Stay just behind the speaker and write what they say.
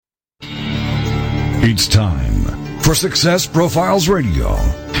It's time for Success Profiles Radio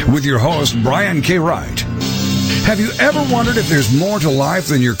with your host, Brian K. Wright. Have you ever wondered if there's more to life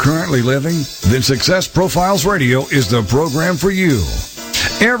than you're currently living? Then Success Profiles Radio is the program for you.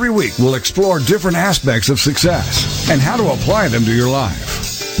 Every week, we'll explore different aspects of success and how to apply them to your life.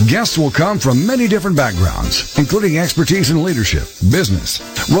 Guests will come from many different backgrounds, including expertise in leadership, business,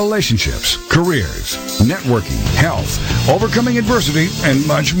 relationships, careers, networking, health, overcoming adversity, and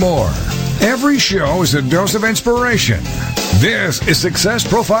much more. Every show is a dose of inspiration. This is Success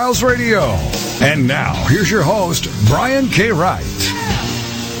Profiles Radio. And now, here's your host, Brian K. Wright.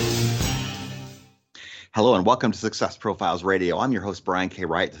 Hello and welcome to Success Profiles Radio. I'm your host, Brian K.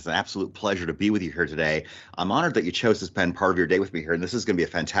 Wright. It's an absolute pleasure to be with you here today. I'm honored that you chose to spend part of your day with me here, and this is going to be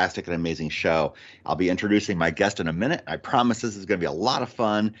a fantastic and amazing show. I'll be introducing my guest in a minute. I promise this is going to be a lot of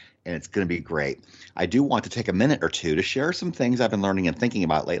fun, and it's going to be great. I do want to take a minute or two to share some things I've been learning and thinking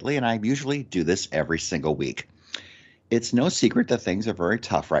about lately, and I usually do this every single week. It's no secret that things are very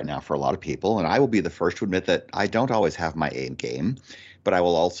tough right now for a lot of people, and I will be the first to admit that I don't always have my A game. But I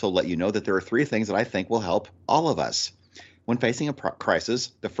will also let you know that there are three things that I think will help all of us. When facing a crisis,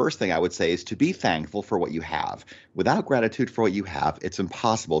 the first thing I would say is to be thankful for what you have. Without gratitude for what you have, it's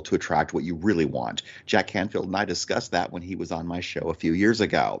impossible to attract what you really want. Jack Canfield and I discussed that when he was on my show a few years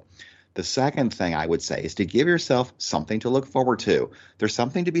ago. The second thing I would say is to give yourself something to look forward to. There's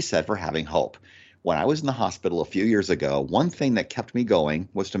something to be said for having hope. When I was in the hospital a few years ago, one thing that kept me going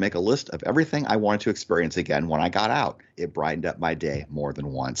was to make a list of everything I wanted to experience again when I got out. It brightened up my day more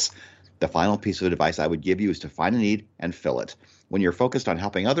than once. The final piece of advice I would give you is to find a need and fill it. When you're focused on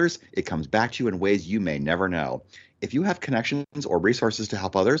helping others, it comes back to you in ways you may never know. If you have connections or resources to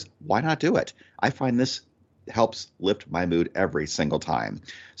help others, why not do it? I find this helps lift my mood every single time.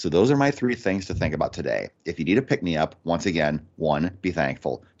 So those are my three things to think about today. If you need a pick-me-up, once again, 1, be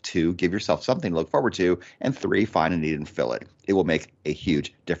thankful. 2, give yourself something to look forward to. And 3, find a need and fill it. It will make a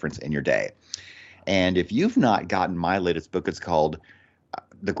huge difference in your day. And if you've not gotten my latest book, it's called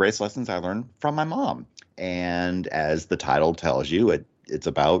The Greatest Lessons I Learned from My Mom. And as the title tells you, it's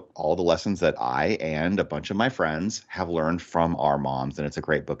about all the lessons that I and a bunch of my friends have learned from our moms, and it's a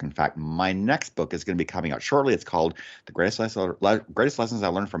great book. In fact, my next book is going to be coming out shortly. It's called The Greatest Lessons I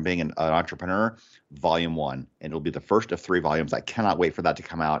Learned from Being an Entrepreneur, Volume 1, and it'll be the first of 3 volumes. I cannot wait for that to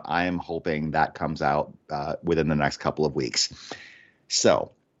come out. I am hoping that comes out within the next couple of weeks.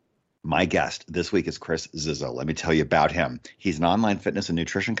 So my guest this week is Chris Zizzo. Let me tell you about him. He's an online fitness and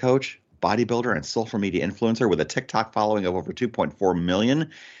nutrition coach, bodybuilder, and social media influencer with a TikTok following of over 2.4 million.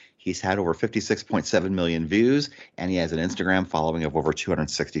 He's had over 56.7 million views, and he has an Instagram following of over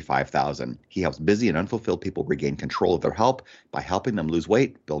 265,000. He helps busy and unfulfilled people regain control of their health by helping them lose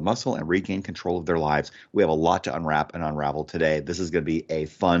weight, build muscle, and regain control of their lives. We have a lot to unwrap and unravel today. This is going to be a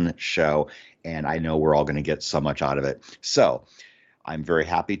fun show, and I know we're all going to get so much out of it. So I'm very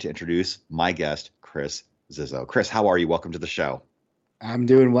happy to introduce my guest, Chris Zizzo. Chris, how are you? Welcome to the show. I'm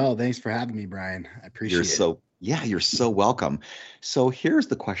doing well. Thanks for having me, Brian. I appreciate it. You're so welcome. So here's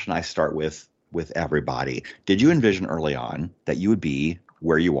the question I start with everybody. Did you envision early on that you would be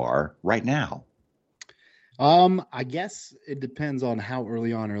where you are right now? I guess it depends on how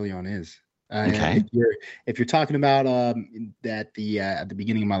early on is. Okay. If you're talking about at the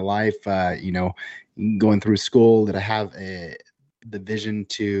beginning of my life, going through school, did I have the vision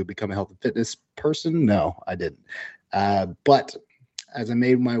to become a health and fitness person? No, I didn't. But as I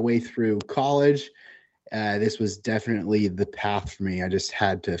made my way through college, this was definitely the path for me. I just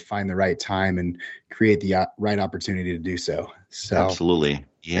had to find the right time and create the right opportunity to do so. Absolutely.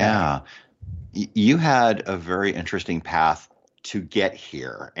 Yeah. You had a very interesting path to get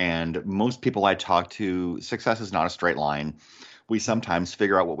here. And most people I talk to, success is not a straight line. We sometimes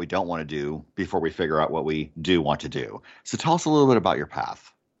figure out what we don't want to do before we figure out what we do want to do. So tell us a little bit about your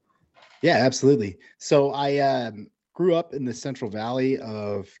path. Yeah, absolutely. So I grew up in the Central Valley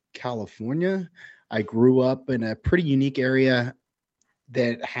of California. I grew up in a pretty unique area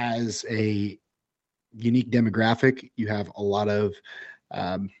that has a unique demographic. You have a lot of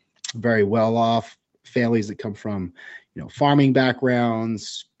very well-off families that come from, farming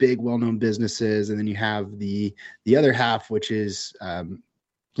backgrounds, big, well-known businesses, and then you have the other half, which is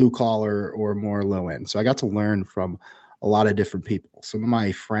blue collar or more low end. So I got to learn from a lot of different people. Some of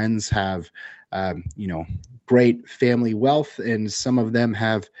my friends have, great family wealth, and some of them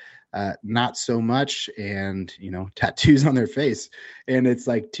have not so much, and tattoos on their face. And it's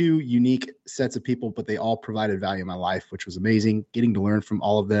like two unique sets of people, but they all provided value in my life, which was amazing. Getting to learn from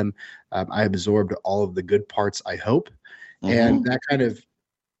all of them, I absorbed all of the good parts, I hope, and that kind of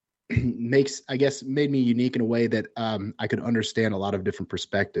made me unique in a way that I could understand a lot of different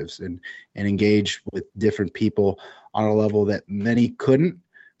perspectives and engage with different people on a level that many couldn't.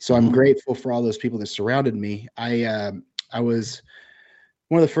 So I'm grateful for all those people that surrounded me. I was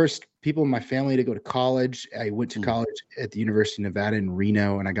one of the first people in my family to go to college. I went to college at the University of Nevada in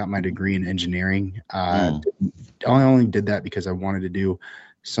Reno, and I got my degree in engineering. I only did that because I wanted to do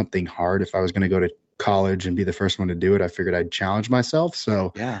something hard. If I was going to go to college and be the first one to do it, I figured I'd challenge myself.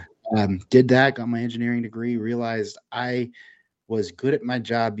 So did that, got my engineering degree, realized I was good at my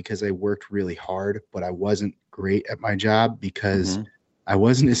job because I worked really hard, but I wasn't great at my job because I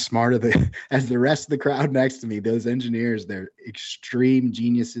wasn't as smart as the rest of the crowd next to me. Those engineers, they're extreme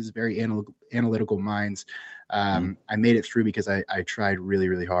geniuses, very analytical minds. I made it through because I tried really,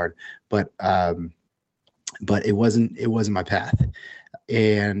 really hard, but it wasn't my path.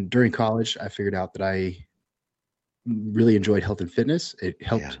 And during college, I figured out that I really enjoyed health and fitness. It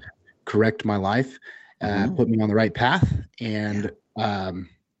helped correct my life, put me on the right path. And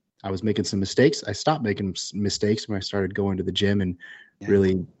I was making some mistakes. I stopped making mistakes when I started going to the gym and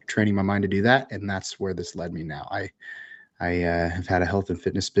really training my mind to do that. And that's where this led me now. I have had a health and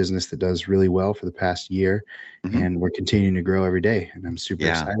fitness business that does really well for the past year, and we're continuing to grow every day. And I'm super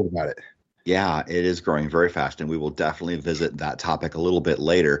excited about it. Yeah, it is growing very fast, and we will definitely visit that topic a little bit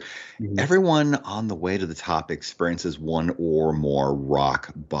later. Everyone on the way to the top experiences one or more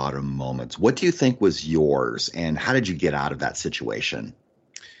rock bottom moments. What do you think was yours, and how did you get out of that situation?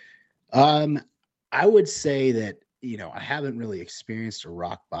 I would say that, I haven't really experienced a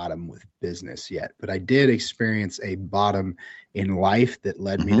rock bottom with business yet, but I did experience a bottom in life that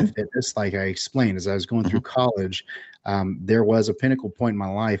led me to fitness. Like I explained, as I was going through college, there was a pinnacle point in my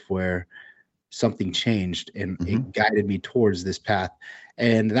life where something changed and it guided me towards this path.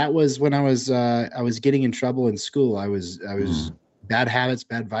 And that was when I was getting in trouble in school. I was bad habits,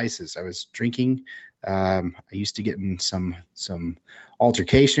 bad vices. I was drinking. I used to get in some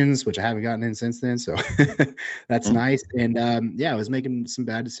altercations, which I haven't gotten in since then. So that's nice. And I was making some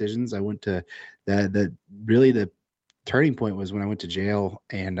bad decisions. I went to the turning point was when I went to jail,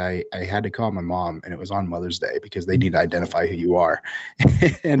 and I had to call my mom, and it was on Mother's Day because they need to identify who you are.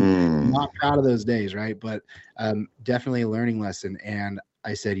 And I'm not proud of those days, right? But definitely a learning lesson. And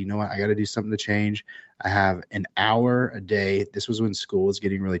I said, you know what? I got to do something to change. I have an hour a day. This was when school was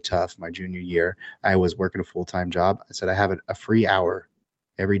getting really tough. My junior year, I was working a full-time job. I said, I have a free hour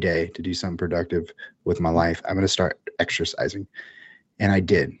every day to do something productive with my life. I'm going to start exercising. And I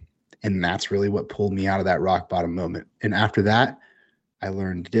did. And that's really what pulled me out of that rock bottom moment. And after that, I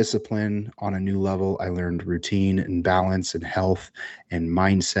learned discipline on a new level. I learned routine and balance and health and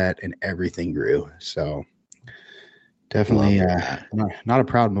mindset, and everything grew. So definitely not a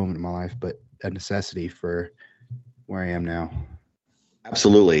proud moment in my life, but a necessity for where I am now.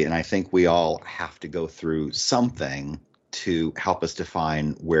 Absolutely. And I think we all have to go through something to help us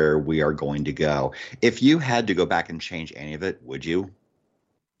define where we are going to go. If you had to go back and change any of it, would you?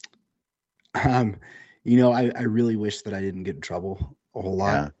 I really wish that I didn't get in trouble a whole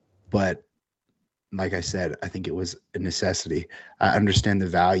lot, but like I said, I think it was a necessity. I understand the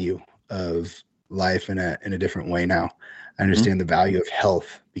value of life in a different way now. I understand the value of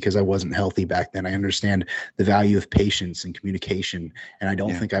health because I wasn't healthy back then. I understand the value of patience and communication, and I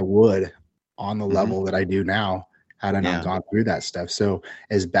don't think I would on the level that I do now had I not gone through that stuff. So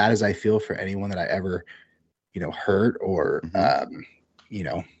as bad as I feel for anyone that I ever, hurt or,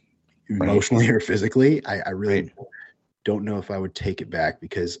 emotionally or physically, I really don't know if I would take it back,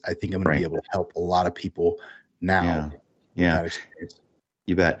 because I think I'm going to be able to help a lot of people now. Yeah.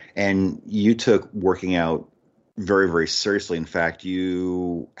 You bet. And you took working out very, very seriously. In fact,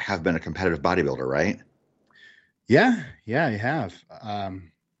 you have been a competitive bodybuilder, right? Yeah, I have.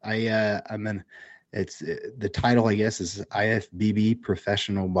 The title, I guess, is IFBB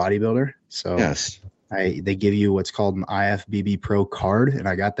Professional Bodybuilder. So they give you what's called an IFBB Pro card, and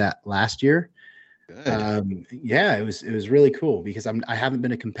I got that last year. Good. It was really cool because I haven't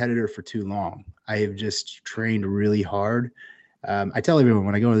been a competitor for too long. I have just trained really hard. I tell everyone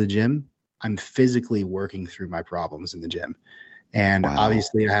when I go to the gym, I'm physically working through my problems in the gym. And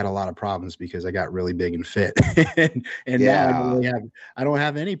obviously I had a lot of problems because I got really big and fit. and now I don't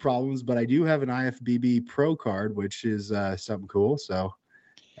have any problems, but I do have an IFBB Pro card, which is something cool. So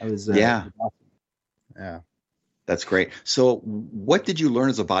that was awesome. Yeah. That's great. So what did you learn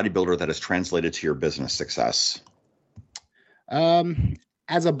as a bodybuilder that has translated to your business success?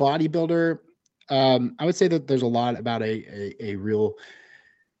 As a bodybuilder, I would say that there's a lot about a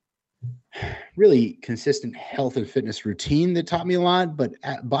really consistent health and fitness routine that taught me a lot. But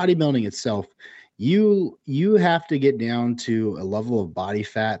at bodybuilding itself, you have to get down to a level of body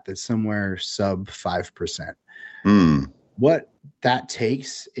fat that's somewhere sub 5%. What that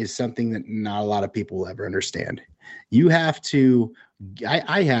takes is something that not a lot of people will ever understand. You have to,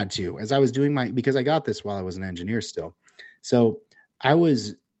 I had to, as I was doing because I got this while I was an engineer still. So I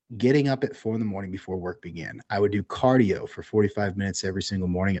was getting up at 4 a.m. before work began. I would do cardio for 45 minutes every single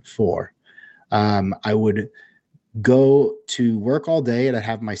morning at 4. I would go to work all day, and I'd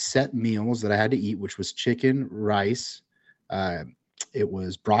have my set meals that I had to eat, which was chicken, rice. It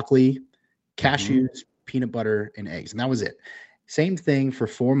was broccoli, cashews, peanut butter, and eggs. And that was it. Same thing for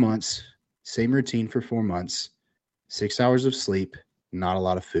 4 months, same routine for 4 months, 6 hours of sleep, not a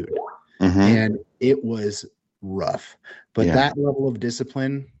lot of food. And it was rough. But that level of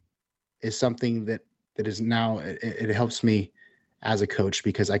discipline is something that is now, it helps me as a coach,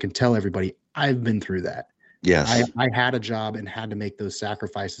 because I can tell everybody I've been through that. Yes. I had a job and had to make those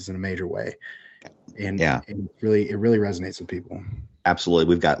sacrifices in a major way. And it really resonates with people. Absolutely.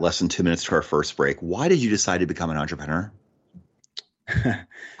 We've got less than 2 minutes to our first break. Why did you decide to become an entrepreneur?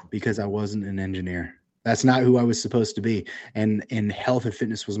 Because I wasn't an engineer. That's not who I was supposed to be. And health and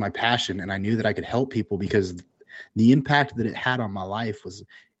fitness was my passion. And I knew that I could help people, because the impact that it had on my life was,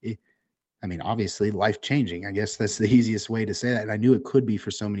 obviously life-changing. I guess that's the easiest way to say that. And I knew it could be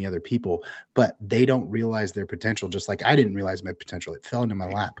for so many other people, but they don't realize their potential, just like I didn't realize my potential. It fell into my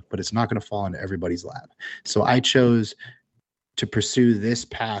lap, but it's not going to fall into everybody's lap. So I chose to pursue this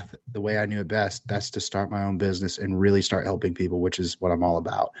path the way I knew it best. That's to start my own business and really start helping people, which is what I'm all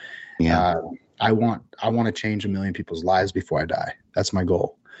about. I want to change 1 million people's lives before I die. That's my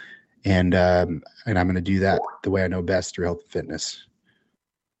goal. And I'm going to do that the way I know best, through health and fitness.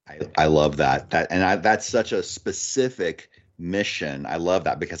 I love that. That's such a specific mission. I love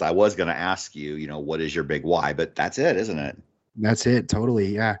that, because I was going to ask you, what is your big why? But that's it, isn't it? That's it.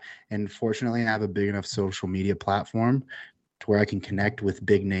 Totally. Yeah. And fortunately, I have a big enough social media platform to where I can connect with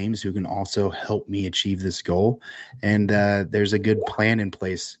big names who can also help me achieve this goal. And there's a good plan in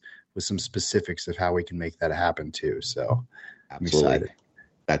place with some specifics of how we can make that happen too. So I'm excited.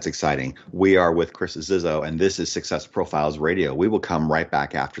 That's exciting. We are with Chris Zizzo, and this is Success Profiles Radio. We will come right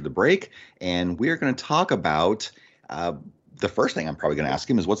back after the break, and we are going to talk about the first thing I'm probably going to ask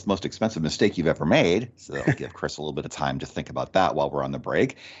him is, what's the most expensive mistake you've ever made? So that'll give Chris a little bit of time to think about that while we're on the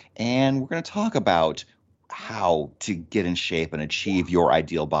break. And we're going to talk about how to get in shape and achieve your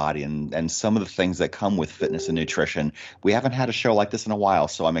ideal body, and some of the things that come with fitness and nutrition. We haven't had a show like this in a while,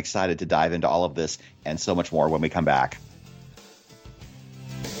 so I'm excited to dive into all of this and so much more when we come back.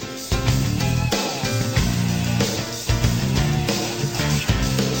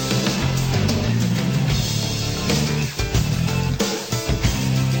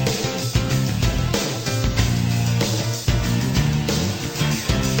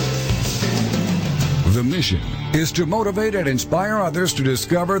 The mission is to motivate and inspire others to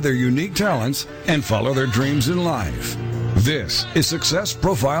discover their unique talents and follow their dreams in life. This is Success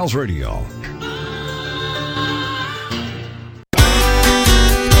Profiles Radio.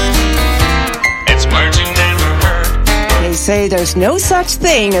 It's words you never heard. They say there's no such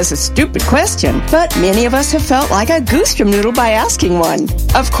thing as a stupid question, but many of us have felt like a goostrum noodle by asking one.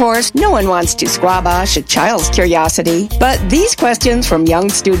 Of course, no one wants to squabash a child's curiosity, but these questions from young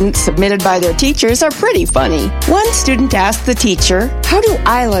students submitted by their teachers are pretty funny. One student asked the teacher, "How do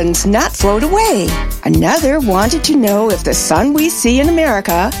islands not float away?" Another wanted to know if the sun we see in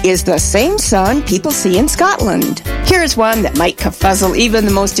America is the same sun people see in Scotland. Here's one that might confuzzle even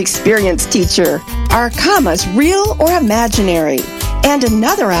the most experienced teacher. Are commas real or imaginary? And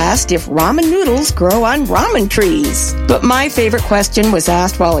another asked if ramen noodles grow on ramen trees. But my favorite question was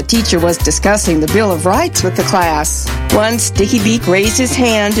asked while a teacher was discussing the Bill of Rights with the class. One sticky beak raised his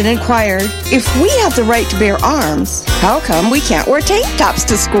hand and inquired, "If we have the right to bear arms, how come we can't wear tank tops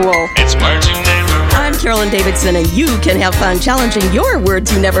to school?" It's words you never heard. I'm Carolyn Davidson, and you can have fun challenging your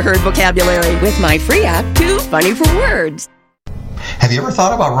words you never heard vocabulary with my free app, Too Funny for Words. Have you ever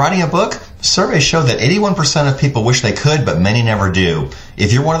thought about writing a book? Surveys show that 81% of people wish they could, but many never do.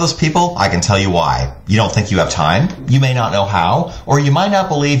 If you're one of those people, I can tell you why. You don't think you have time, you may not know how, or you might not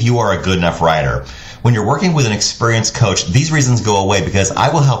believe you are a good enough writer. When you're working with an experienced coach, these reasons go away because I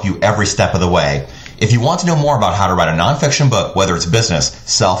will help you every step of the way. If you want to know more about how to write a nonfiction book, whether it's business,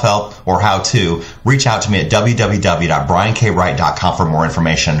 self-help, or how-to, reach out to me at www.briankwright.com for more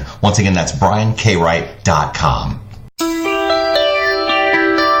information. Once again, that's briankwright.com.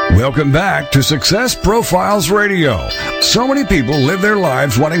 Welcome back to Success Profiles Radio. So many people live their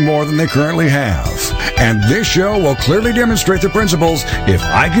lives wanting more than they currently have. And this show will clearly demonstrate the principles, if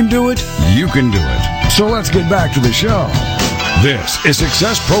I can do it, you can do it. So let's get back to the show. This is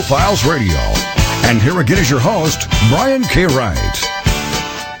Success Profiles Radio. And here again is your host, Brian K. Wright.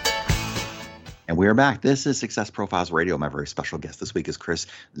 And we are back. This is Success Profiles Radio. My very special guest this week is Chris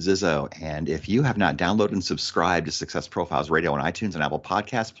Zizzo. And if you have not downloaded and subscribed to Success Profiles Radio on iTunes and Apple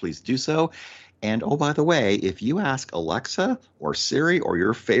Podcasts, please do so. And oh, by the way, if you ask Alexa or Siri or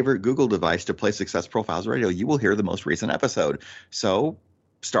your favorite Google device to play Success Profiles Radio, you will hear the most recent episode. So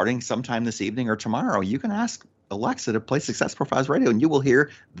starting sometime this evening or tomorrow, you can ask Alexa to play Success Profiles Radio and you will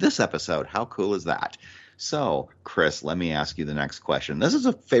hear this episode. How cool is that? So, Chris, let me ask you the next question. This is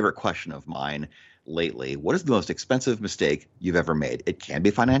a favorite question of mine lately. What is the most expensive mistake you've ever made? It can be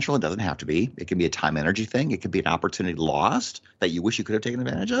financial. It doesn't have to be. It can be a time energy thing. It could be an opportunity lost that you wish you could have taken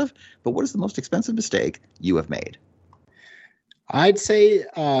advantage of. But what is the most expensive mistake you have made? I'd say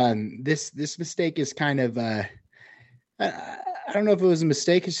this mistake is kind of I don't know if it was a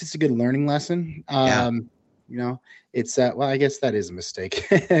mistake. It's just a good learning lesson. You know, it's well, I guess that is a mistake.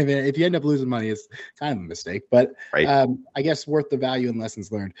 I mean, if you end up losing money, it's kind of a mistake, but right. I guess worth the value and lessons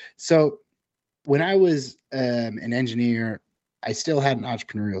learned. So when I was an engineer, I still had an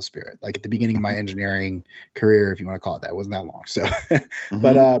entrepreneurial spirit, like at the beginning of my engineering career, if you want to call it that. It wasn't that long. So,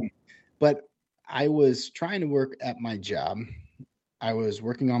 but I was trying to work at my job. I was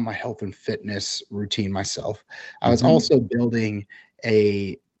working on my health and fitness routine myself. I was also building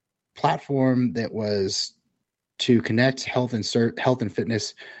a platform that was to connect health and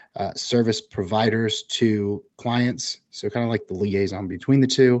fitness service providers to clients. So kind of like the liaison between the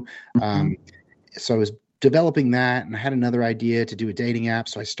two. So I was developing that, and I had another idea to do a dating app.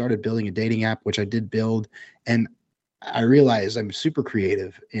 So I started building a dating app, which I did build. And I realized I'm super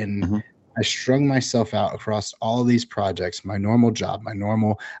creative, and I strung myself out across all of these projects, my normal job,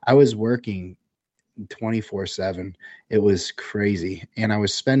 I was working 24/7. It was crazy. And I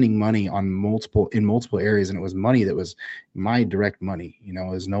was spending money on multiple areas. And it was money that was my direct money. You know,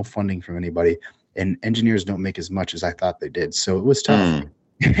 there's no funding from anybody, and engineers don't make as much as I thought they did. So it was tough.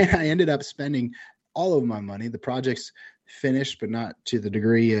 I ended up spending all of my money. The projects finished, but not to the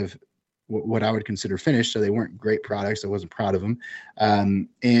degree of what I would consider finished. So they weren't great products. I wasn't proud of them.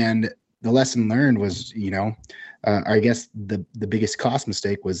 And the lesson learned was, you know, I guess the biggest cost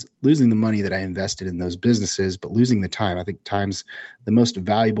mistake was losing the money that I invested in those businesses, but losing the time. I think time's the most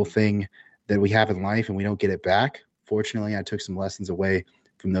valuable thing that we have in life, and we don't get it back. Fortunately, I took some lessons away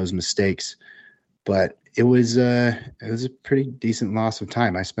from those mistakes, but it was a pretty decent loss of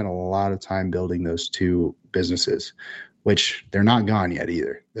time. I spent a lot of time building those two businesses, which they're not gone yet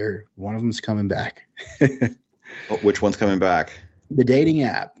either. One of them's coming back. Which one's coming back? The dating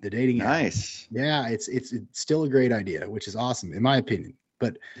app. Nice. Yeah, it's still a great idea, which is awesome in my opinion.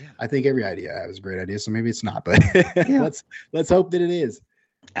 But I think every idea I have is a great idea, so maybe it's not. But let's hope that it is.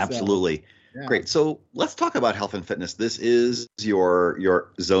 Absolutely. So, great. So let's talk about health and fitness. This is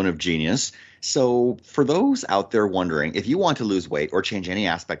your zone of genius. So for those out there wondering, if you want to lose weight or change any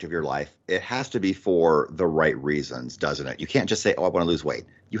aspect of your life, it has to be for the right reasons, doesn't it? You can't just say, "Oh, I want to lose weight."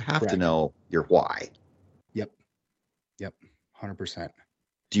 You have to know your why. Yep. 100%.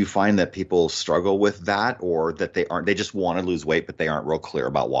 Do you find that people struggle with that, or that they just want to lose weight, but they aren't real clear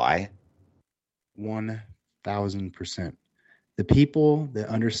about why? 1000%. The people that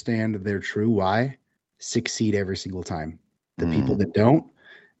understand their true why succeed every single time. The people that don't,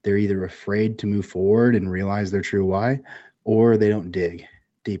 they're either afraid to move forward and realize their true why, or they don't dig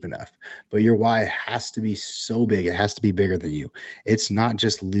deep enough. But your why has to be so big. It has to be bigger than you. It's not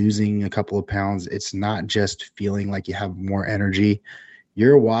just losing a couple of pounds. It's not just feeling like you have more energy.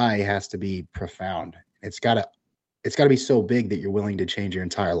 Your why has to be profound. It's got to be so big that you're willing to change your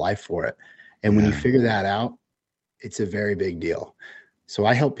entire life for it. And when you figure that out, it's a very big deal. So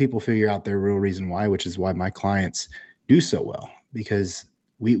I help people figure out their real reason why, which is why my clients do so well, because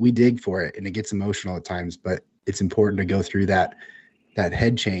we dig for it, and it gets emotional at times, but it's important to go through that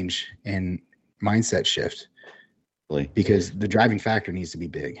head change and mindset shift, because the driving factor needs to be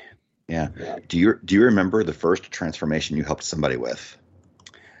big. Yeah. Do you remember the first transformation you helped somebody with?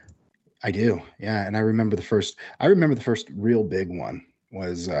 I do. Yeah. And I remember the first real big one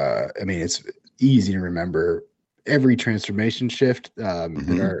was, it's easy to remember every transformation shift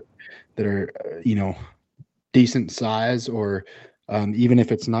that are decent size, or even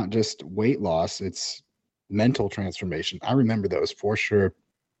if it's not just weight loss, it's mental transformation. I remember those for sure,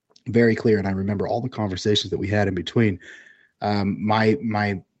 very clear. And I remember all the conversations that we had in between.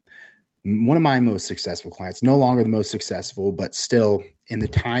 One of my most successful clients, no longer the most successful, but still in the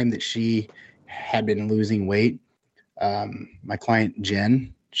time that she had been losing weight, my client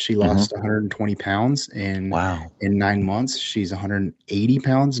Jen, she lost 120 pounds in 9 months. She's 180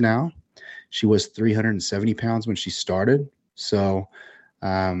 pounds now. She was 370 pounds when she started. So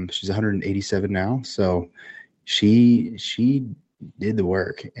She's 187 now. So she did the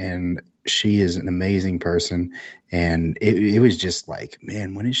work, and she is an amazing person. And it was just like,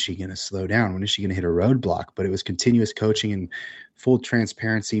 man, when is she going to slow down? When is she going to hit a roadblock? But it was continuous coaching and full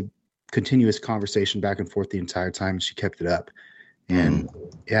transparency, continuous conversation back and forth the entire time. She kept it up. And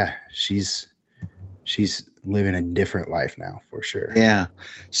yeah, she's living a different life now for sure. Yeah.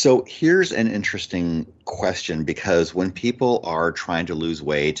 So here's an interesting question, because when people are trying to lose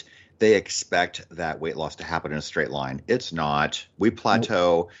weight, they expect that weight loss to happen in a straight line. It's not. We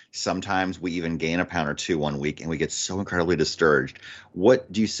plateau. Sometimes we even gain a pound or two one week, and we get so incredibly discouraged.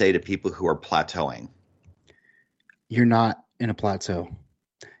 What do you say to people who are plateauing? You're not in a plateau.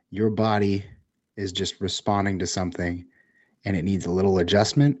 Your body is just responding to something, and it needs a little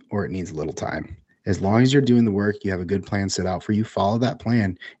adjustment or it needs a little time. As long as you're doing the work, you have a good plan set out for you, follow that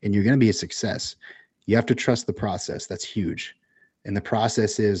plan, and you're going to be a success. You have to trust the process. That's huge. And the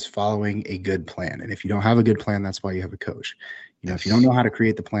process is following a good plan. And if you don't have a good plan, that's why you have a coach. If you don't know how to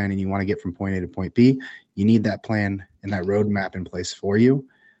create the plan and you want to get from point A to point B, you need that plan and that roadmap in place for you.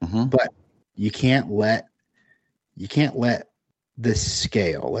 But you can't let the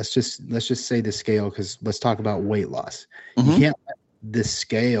scale, let's just say the scale, because let's talk about weight loss. You can't let the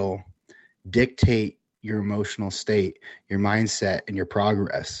scale dictate your emotional state, your mindset, and your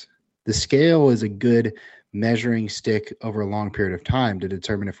progress. The scale is a good measuring stick over a long period of time to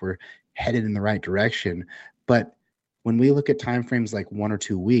determine if we're headed in the right direction. But when we look at timeframes like 1 or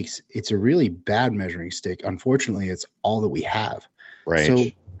 2 weeks, it's a really bad measuring stick. Unfortunately, it's all that we have. Right. So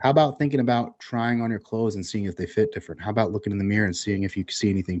how about thinking about trying on your clothes and seeing if they fit different? How about looking in the mirror and seeing if you see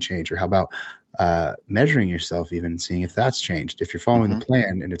anything change? Or how about measuring yourself even and seeing if that's changed? If you're following the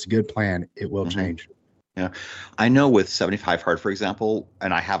plan and it's a good plan, it will change. Yeah. I know with 75 Hard, for example,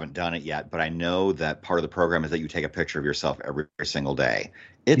 and I haven't done it yet, but I know that part of the program is that you take a picture of yourself every single day.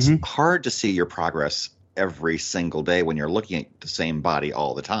 It's hard to see your progress every single day when you're looking at the same body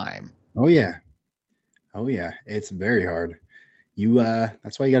all the time. Oh yeah. It's very hard.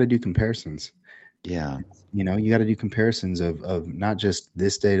 That's why you got to do comparisons. Yeah. You got to do comparisons of not just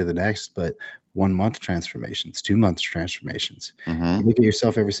this day to the next, but 1 month transformations, 2 months transformations. You look at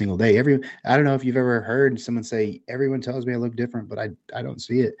yourself every single day. I don't know if you've ever heard someone say, everyone tells me I look different, but I don't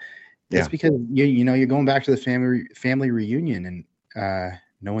see it. It's because you're going back to the family reunion and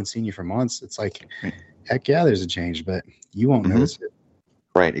no one's seen you for months. It's like, heck yeah, there's a change, but you won't notice it.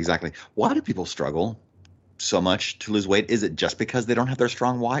 Right. Exactly. Why do people struggle so much to lose weight? Is it just because they don't have their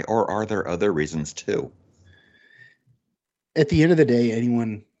strong why, or are there other reasons too? At the end of the day,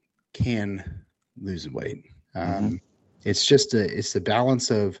 anyone can lose weight. It's the balance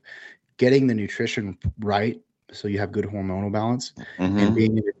of getting the nutrition right, so you have good hormonal balance, and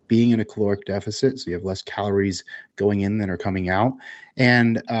being in a caloric deficit, so you have less calories going in than are coming out.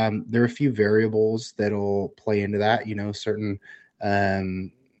 And there are a few variables that'll play into that. Certain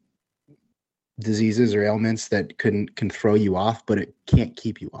diseases or ailments that can throw you off, but it can't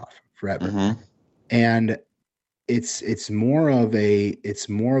keep you off forever. And it's more of a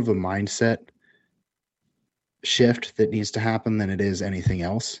mindset shift that needs to happen than it is anything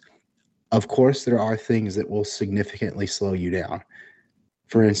else. Of course, there are things that will significantly slow you down.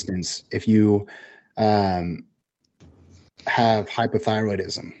 For instance, if you have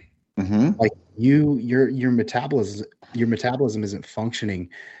hypothyroidism, like your metabolism isn't functioning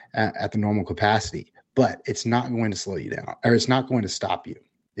at the normal capacity, but it's not going to slow you down, or it's not going to stop you.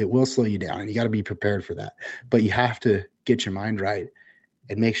 It will slow you down, and you got to be prepared for that. But you have to get your mind right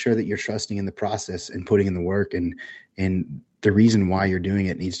and make sure that you're trusting in the process and putting in the work, and the reason why you're doing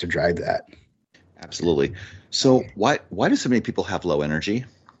it needs to drive that. Absolutely. So why do so many people have low energy?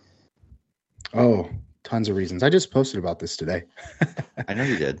 Oh, tons of reasons. I just posted about this today. I know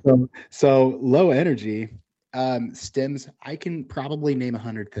you did. So low energy stems, I can probably name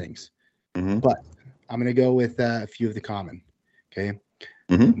 100 things, but I'm going to go with a few of the common. Okay.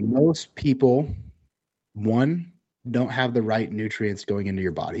 Most people, one, don't have the right nutrients going into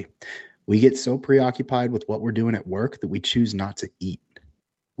your body. We get so preoccupied with what we're doing at work that we choose not to eat.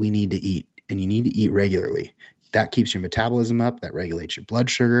 We need to eat, and you need to eat regularly. That keeps your metabolism up. That regulates your blood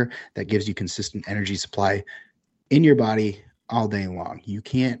sugar. That gives you consistent energy supply in your body all day long. You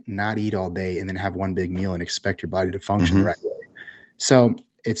can't not eat all day and then have one big meal and expect your body to function the right way. So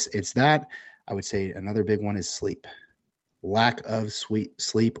it's that. I would say another big one is sleep. Lack of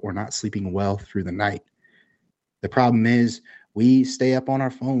sleep or not sleeping well through the night. The problem is we stay up on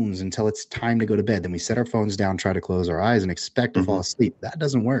our phones until it's time to go to bed. Then we set our phones down, try to close our eyes, and expect to fall asleep. That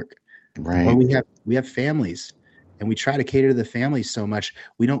doesn't work. Right. Or we have families, and we try to cater to the family so much,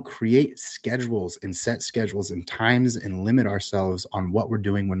 we don't create schedules and set schedules and times and limit ourselves on what we're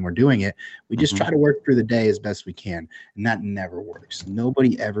doing when we're doing it. We just try to work through the day as best we can, and that never works.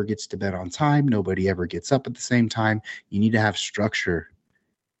 Nobody ever gets to bed on time. Nobody ever gets up at the same time. You need to have structure.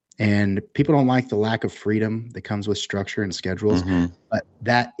 And people don't like the lack of freedom that comes with structure and schedules, but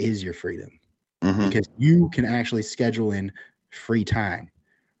that is your freedom because you can actually schedule in free time,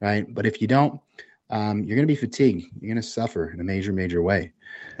 right? But if you don't, you're going to be fatigued. You're going to suffer in a major, major way.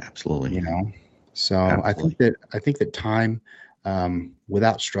 Absolutely. You know, so I think that time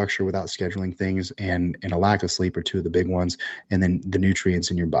without structure, without scheduling things, and a lack of sleep are two of the big ones. And then the nutrients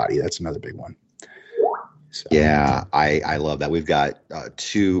in your body, that's another big one. So. Yeah, I love that. We've got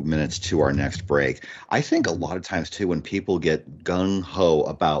 2 minutes to our next break. I think a lot of times, too, when people get gung-ho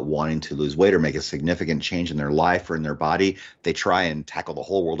about wanting to lose weight or make a significant change in their life or in their body, they try and tackle the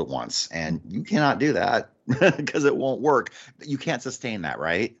whole world at once. And you cannot do that because it won't work. You can't sustain that,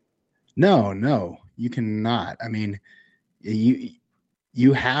 right? No, you cannot. I mean,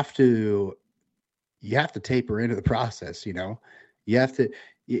 you have to taper into the process, you know. You have to.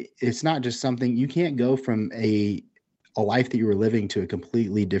 It's not just something you can't go from a life that you were living to a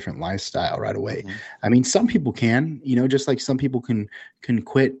completely different lifestyle right away. I mean, some people can, you know, just like some people can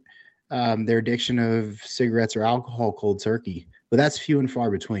quit their addiction of cigarettes or alcohol cold turkey, but that's few and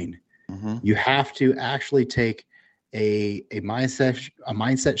far between. You have to actually take a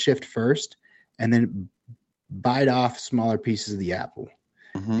mindset shift first, and then bite off smaller pieces of the apple,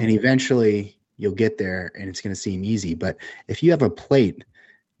 and eventually you'll get there, and it's going to seem easy. But if you have a plate,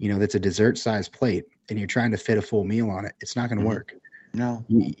 you know, that's a dessert sized plate, and you're trying to fit a full meal on it, it's not going to work. No,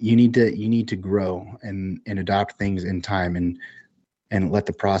 you need to grow and adopt things in time and let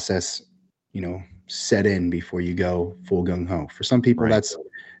the process, you know, set in before you go full gung ho. For some people, that's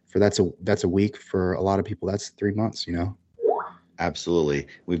a week. For a lot of people, that's 3 months, you know. Absolutely.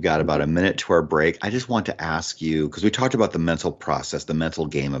 We've got about a minute to our break. I just want to ask you, because we talked about the mental process, the mental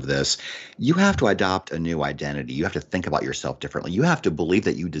game of this. You have to adopt a new identity. You have to think about yourself differently. You have to believe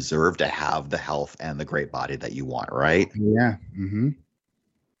that you deserve to have the health and the great body that you want, right? Yeah.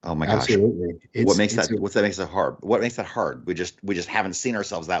 Oh my gosh. Absolutely. What makes that hard? What makes that hard? We just haven't seen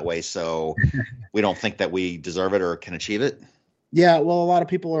ourselves that way, so we don't think that we deserve it or can achieve it. Yeah, well, a lot of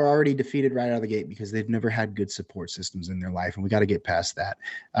people are already defeated right out of the gate because they've never had good support systems in their life, and we got to get past that.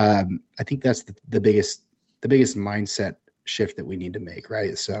 I think that's the biggest mindset shift that we need to make,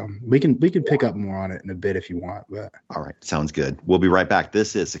 right? So we can pick up more on it in a bit if you want. But all right, sounds good. We'll be right back.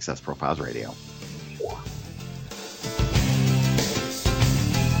 This is Success Profiles Radio.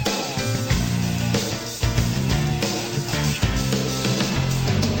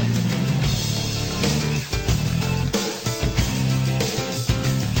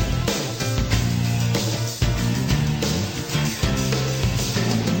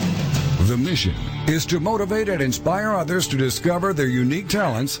 The mission is to motivate and inspire others to discover their unique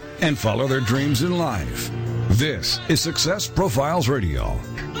talents and follow their dreams in life. This is Success Profiles Radio.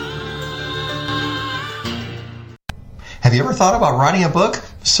 Have you ever thought about writing a book?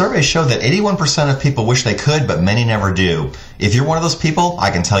 Surveys show that 81% of people wish they could, but many never do. If you're one of those people,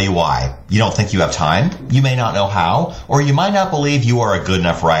 I can tell you why. You don't think you have time, you may not know how, or you might not believe you are a good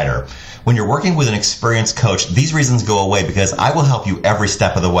enough writer. When you're working with an experienced coach, these reasons go away because I will help you every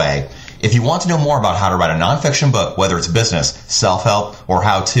step of the way. If you want to know more about how to write a nonfiction book, whether it's business, self-help, or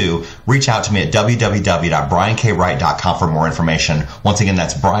how-to, reach out to me at www.briankWright.com for more information. Once again,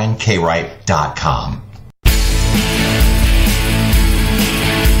 that's briankWright.com.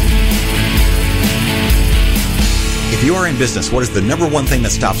 If you are in business, what is the number one thing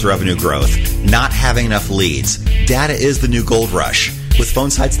that stops revenue growth? Not having enough leads. Data is the new gold rush. With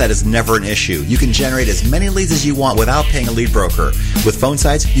phone sites, that is never an issue. You can generate as many leads as you want without paying a lead broker. With phone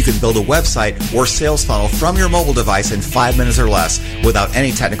sites, you can build a website or sales funnel from your mobile device in 5 minutes or less without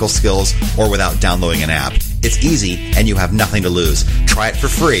any technical skills or without downloading an app. It's easy and you have nothing to lose. Try it for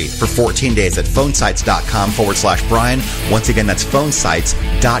free for 14 days at phonesites.com/Brian. Once again, that's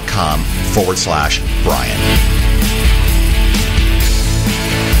phonesites.com/Brian.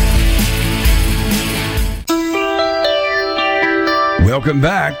 Welcome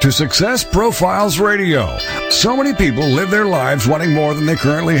back to Success Profiles Radio. So many people live their lives wanting more than they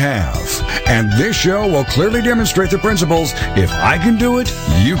currently have. And this show will clearly demonstrate the principles, if I can do it,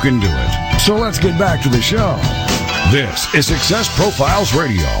 you can do it. So let's get back to the show. This is Success Profiles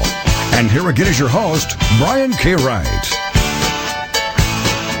Radio. And here again is your host, Brian K. Wright.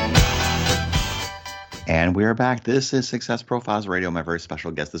 And we're back. This is Success Profiles Radio. My very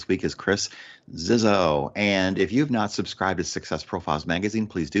special guest this week is Chris Zizzo. And if you've not subscribed to Success Profiles Magazine,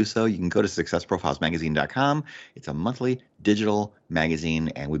 please do so. You can go to successprofilesmagazine.com. It's a monthly digital magazine,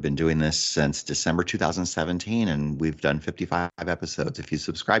 and we've been doing this since December 2017, and we've done 55 episodes. If you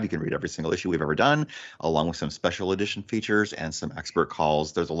subscribe, you can read every single issue we've ever done, along with some special edition features and some expert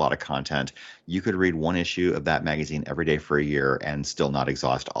calls. There's a lot of content. You could read one issue of that magazine every day for a year and still not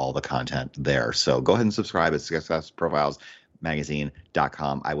exhaust all the content there. So go ahead and subscribe at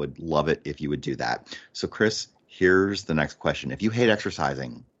successprofilesmagazine.com. I would love it if you would do that. So, Chris, here's the next question. If you hate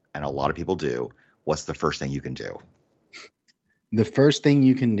exercising, and a lot of people do, what's the first thing you can do? The first thing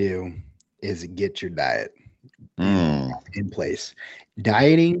you can do is get your diet in place.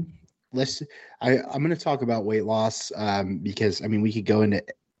 Dieting, I'm going to talk about weight loss because, I mean, we could go into,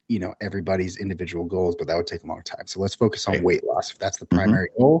 everybody's individual goals, but that would take a long time. So let's focus on weight loss. If that's the primary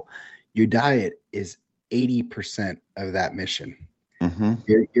goal, your diet is 80% of that mission.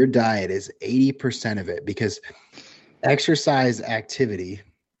 Your diet is 80% of it, because exercise activity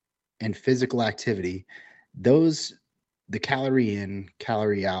and physical activity, the calorie in,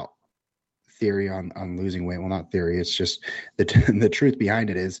 calorie out theory on losing weight. Well, not theory. It's just the truth behind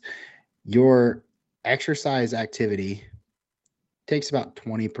it is your exercise activity takes about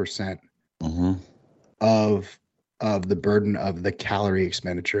 20% of the burden of the calorie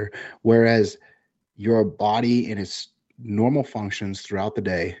expenditure, whereas your body in its normal functions throughout the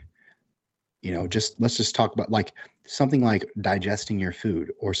day, let's just talk about like something like digesting your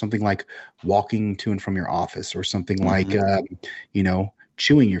food, or something like walking to and from your office, or something like,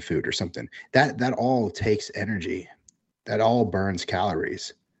 chewing your food or something. That all takes energy. That all burns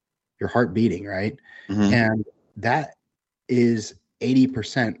calories. Your heart beating, right? And that is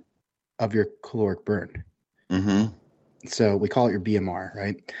 80% of your caloric burn. So we call it your BMR,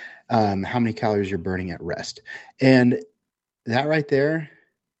 right? How many calories you're burning at rest. And that right there,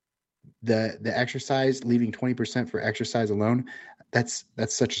 the exercise, leaving 20% for exercise alone, that's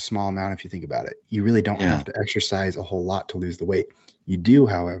such a small amount if you think about it. You really don't have to exercise a whole lot to lose the weight. You do,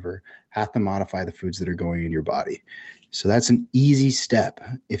 however, have to modify the foods that are going in your body. So that's an easy step.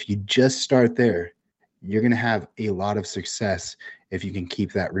 If you just start there, you're going to have a lot of success if you can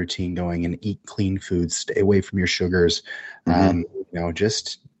keep that routine going and eat clean foods, stay away from your sugars. You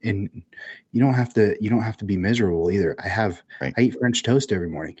don't have to be miserable either. I eat French toast every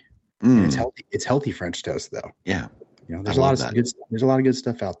morning. And it's healthy. It's healthy French toast, though. Yeah. There's a lot of good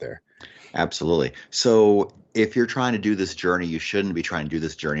stuff out there. Absolutely. So if you're trying to do this journey, you shouldn't be trying to do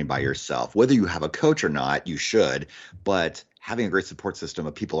this journey by yourself. Whether you have a coach or not, you should. But having a great support system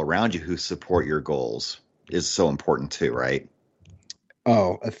of people around you who support your goals is so important too, right?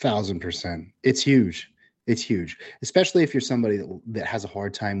 Oh, 1,000%. It's huge. It's huge, especially if you're somebody that has a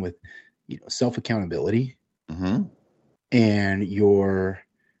hard time with, self-accountability, and you're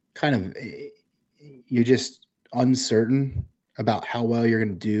just uncertain about how well you're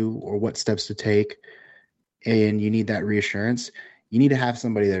going to do or what steps to take, and you need that reassurance. You need to have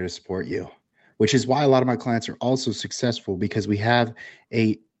somebody there to support you, which is why a lot of my clients are also successful, because we have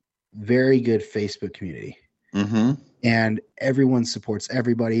a very good Facebook community. And everyone supports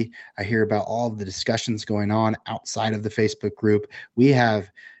everybody. I hear about all of the discussions going on outside of the Facebook group. We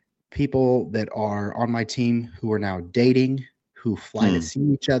have people that are on my team who are now dating, who fly to see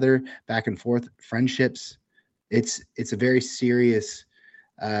each other back and forth, friendships. It's a very serious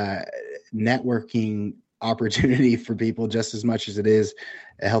networking opportunity for people, just as much as it is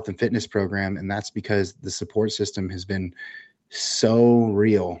a health and fitness program. And that's because the support system has been so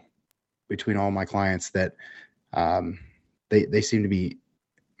real between all my clients that they seem to be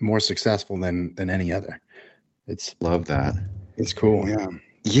more successful than any other. Love that. It's cool. Yeah.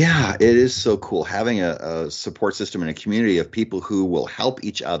 Yeah, it is so cool having a support system and a community of people who will help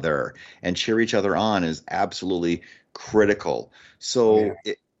each other and cheer each other on is absolutely critical. So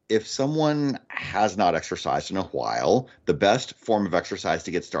if someone has not exercised in a while, the best form of exercise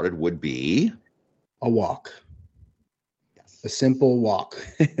to get started would be a walk. A simple walk.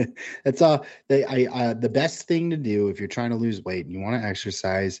 That's all. The best thing to do if you're trying to lose weight and you want to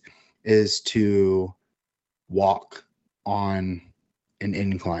exercise is to walk on an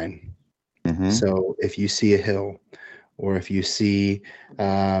incline. So if you see a hill, or if you see,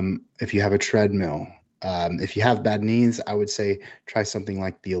 if you have a treadmill, if you have bad knees, I would say try something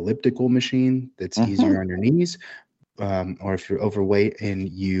like the elliptical machine that's easier on your knees. Or if you're overweight and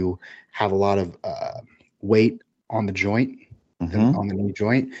you have a lot of weight on the joint, on the knee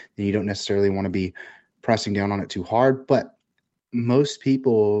joint, then you don't necessarily want to be pressing down on it too hard. But most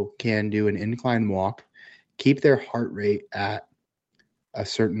people can do an incline walk, keep their heart rate at a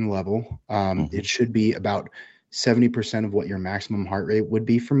certain level. Mhm. It should be about 70% of what your maximum heart rate would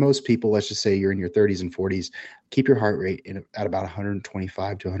be. For most people, let's just say you're in your 30s and 40s, keep your heart rate at about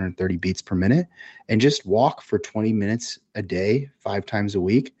 125 to 130 beats per minute, and just walk for 20 minutes a day, 5 times a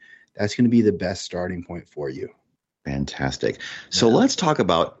week. That's going to be the best starting point for you. Fantastic. So let's talk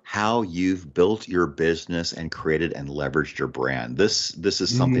about how you've built your business and created and leveraged your brand. This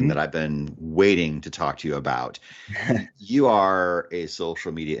is something that I've been waiting to talk to you about. You are a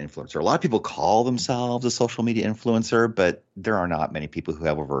social media influencer. A lot of people call themselves a social media influencer, but there are not many people who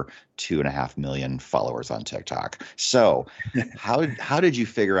have over 2.5 million followers on TikTok. So how did you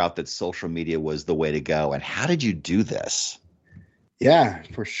figure out that social media was the way to go, and how did you do this? Yeah,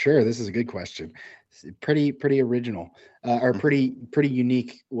 for sure. This is a good question. Pretty original, or pretty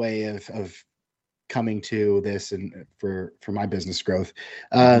unique way of coming to this and for my business growth.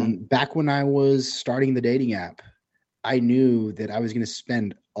 Back when I was starting the dating app, I knew that I was going to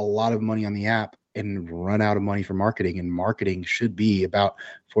spend a lot of money on the app and run out of money for marketing. And marketing should be about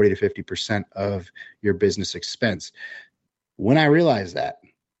 40 to 50% of your business expense. When I realized that,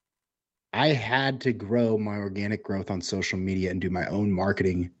 I had to grow my organic growth on social media and do my own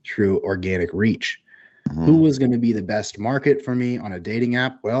marketing through organic reach. Who was going to be the best market for me on a dating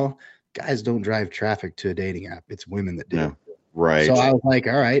app? Well, guys don't drive traffic to a dating app. It's women that do. Yeah, right. So I was like,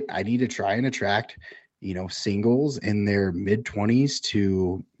 all right, I need to try and attract, singles in their mid-20s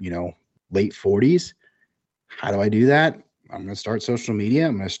to, late 40s. How do I do that? I'm going to start social media.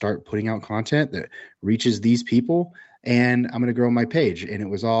 I'm going to start putting out content that reaches these people, and I'm going to grow my page. And it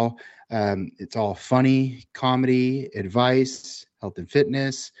was all, it's all funny, comedy, advice, health and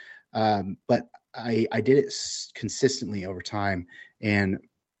fitness. But I did it consistently over time and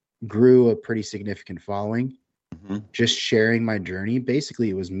grew a pretty significant following. Just sharing my journey. Basically,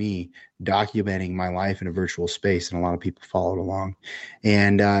 it was me documenting my life in a virtual space, and a lot of people followed along.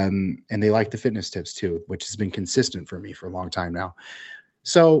 And they liked the fitness tips too, which has been consistent for me for a long time now.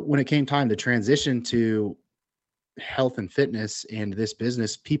 So when it came time to transition to health and fitness and this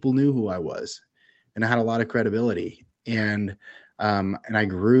business, people knew who I was, and I had a lot of credibility. And I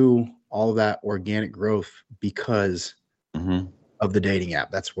grew all of that organic growth because of the dating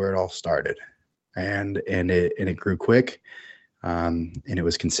app. That's where it all started. And it grew quick. And it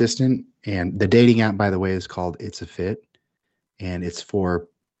was consistent. And the dating app, by the way, is called It's a Fit. And it's for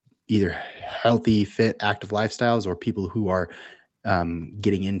either healthy, fit, active lifestyles, or people who are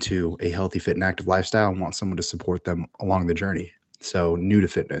getting into a healthy, fit, and active lifestyle and want someone to support them along the journey. So new to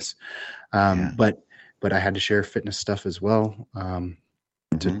fitness. But I had to share fitness stuff as well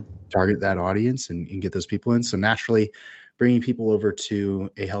to target that audience and get those people in. So naturally, bringing people over to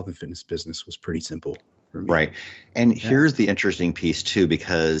a health and fitness business was pretty simple for me. Right. And here's the interesting piece too,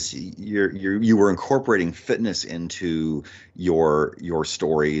 because you were incorporating fitness into your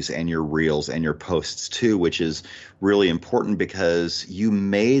stories and your reels and your posts too, which is really important because you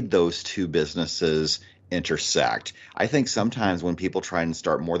made those two businesses intersect. I think sometimes when people try and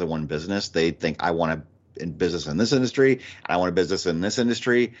start more than one business, they think I want to in business in this industry and I want a business in this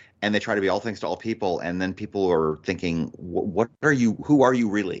industry, and they try to be all things to all people, and then people are thinking, what are you, who are you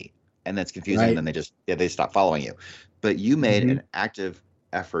really? And that's confusing. Right. And then they stop following you. But you made an active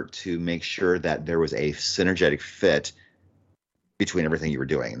effort to make sure that there was a synergetic fit between everything you were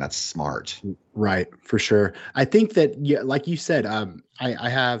doing, and that's smart. Right, for sure. I think that, like you said, I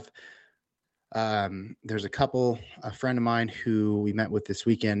have there's a friend of mine who we met with this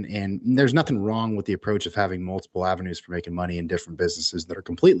weekend, and there's nothing wrong with the approach of having multiple avenues for making money in different businesses that are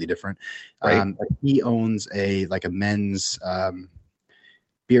completely different. Right. But he owns a men's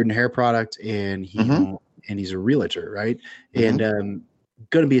beard and hair product, and he's a realtor, right? And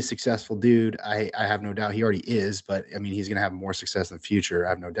going to be a successful dude. I have no doubt he already is, but I mean, he's going to have more success in the future. I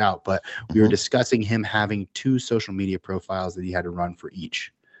have no doubt. But we were discussing him having 2 social media profiles that he had to run for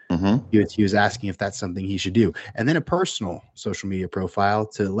each. He was asking if that's something he should do, and then a personal social media profile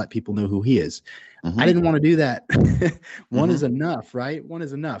to let people know who he is. I didn't want to do that. One is enough, right? One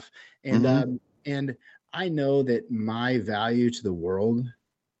is enough. And and I know that my value to the world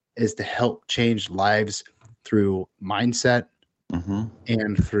is to help change lives through mindset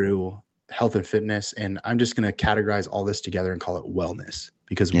and through health and fitness. And I'm just going to categorize all this together and call it wellness,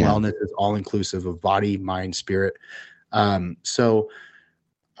 because wellness is all inclusive of body, mind, spirit. So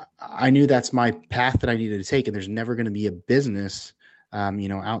I knew that's my path that I needed to take, and there's never going to be a business,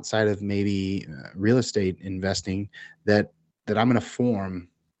 outside of maybe real estate investing that I'm going to form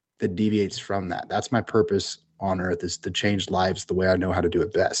that deviates from that. That's my purpose on earth, is to change lives the way I know how to do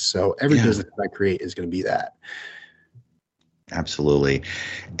it best. So every business that I create is going to be that. Absolutely.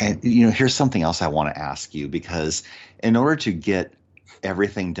 And, here's something else I want to ask you, because in order to get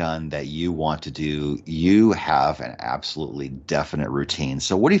everything done that you want to do, you have an absolutely definite routine.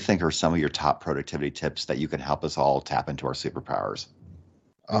 So what do you think are some of your top productivity tips that you can help us all tap into our superpowers?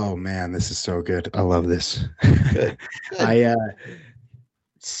 Oh man, this is so good. I love this. Good. I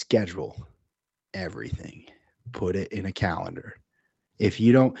schedule everything. Put it in a calendar. If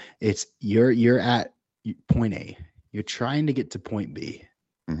you don't, you're at point A. You're trying to get to point B.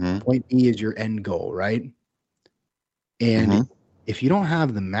 Mm-hmm. Point B is your end goal, right? And if you don't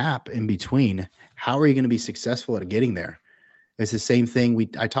have the map in between, how are you going to be successful at getting there? It's the same thing.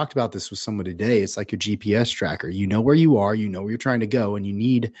 I talked about this with someone today. It's like your GPS tracker. You know where you are, you know where you're trying to go, and you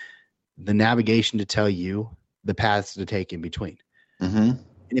need the navigation to tell you the paths to take in between. Mm-hmm. And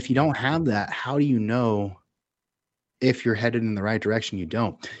if you don't have that, how do you know if you're headed in the right direction? You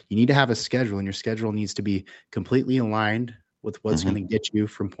don't. You need to have a schedule, and your schedule needs to be completely aligned with what's going to get you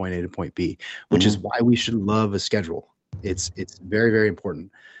from point A to point B, which is why we should love a schedule. It's very, very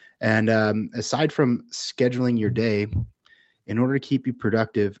important. And aside from scheduling your day, in order to keep you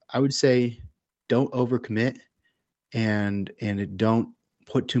productive, I would say don't overcommit and don't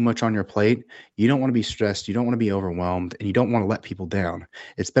put too much on your plate. You don't want to be stressed. You don't want to be overwhelmed, and you don't want to let people down.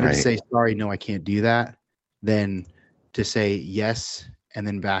 It's better to say, sorry, no, I can't do that, than to say yes and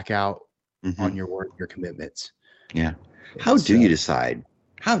then back out on your work, your commitments. Yeah. How do you decide?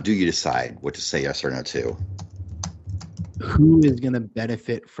 How do you decide what to say yes or no to? Who is going to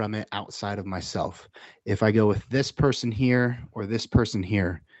benefit from it outside of myself? If I go with this person here or this person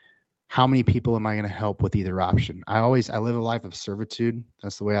here, how many people am I going to help with either option? I live a life of servitude.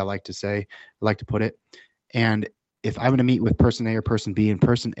 That's the way I like to put it. And if I'm going to meet with person A or person B, and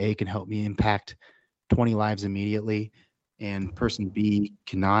person A can help me impact 20 lives immediately, and person B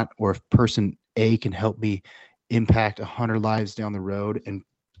cannot, or if person A can help me impact 100 lives down the road and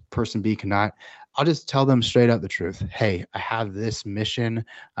person B cannot, I'll just tell them straight up the truth. Hey, I have this mission.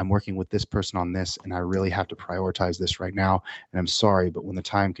 I'm working with this person on this, and I really have to prioritize this right now. And I'm sorry, but when the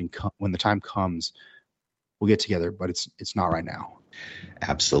time comes, we'll get together. But it's not right now.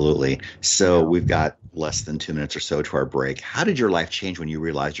 Absolutely. So we've got less than 2 minutes or so to our break. How did your life change when you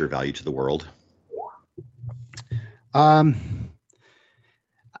realized your value to the world? I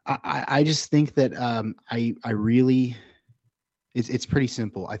just think that I really. It's pretty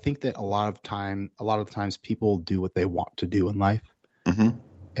simple. I think that a lot of times people do what they want to do in life,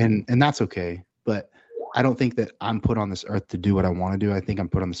 and that's okay. But I don't think that I'm put on this earth to do what I want to do. I think I'm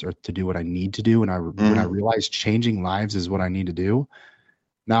put on this earth to do what I need to do. And when I realize changing lives is what I need to do,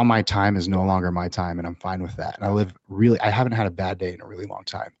 now my time is no longer my time, and I'm fine with that. And I haven't had a bad day in a really long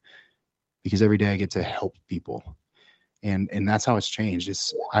time, because every day I get to help people, and that's how it's changed.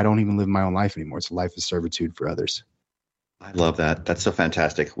 I don't even live my own life anymore. It's a life of servitude for others. I love that. That's so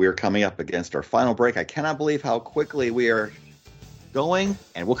fantastic. We're coming up against our final break. I cannot believe how quickly we are going,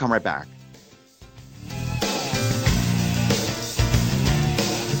 and we'll come right back.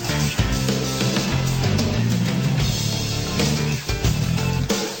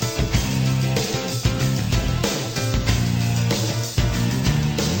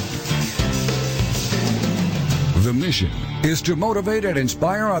 The mission is to motivate and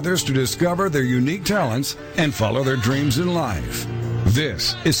inspire others to discover their unique talents and follow their dreams in life.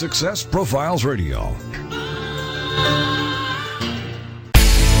 This is Success Profiles Radio.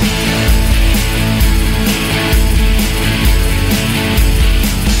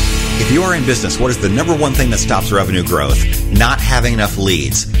 If you are in business, what is the number one thing that stops revenue growth? Not having enough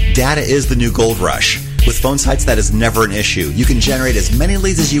leads. Data is the new gold rush. With phone sites, that is never an issue. You can generate as many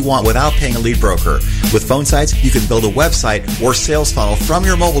leads as you want without paying a lead broker. With phone sites, you can build a website or sales funnel from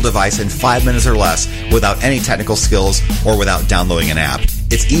your mobile device in 5 minutes or less without any technical skills or without downloading an app.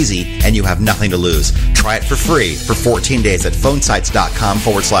 It's easy, and you have nothing to lose. Try it for free for 14 days at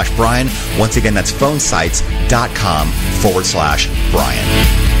phonesites.com/Brian. Once again, that's phonesites.com/Brian.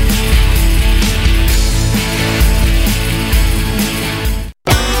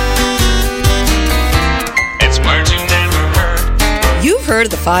 You've heard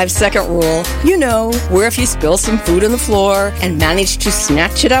the 5-second rule. You know, where if you spill some food on the floor and manage to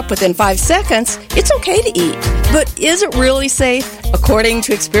snatch it up within 5 seconds, it's okay to eat. But is it really safe? According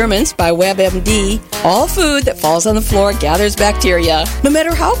to experiments by WebMD, all food that falls on the floor gathers bacteria, no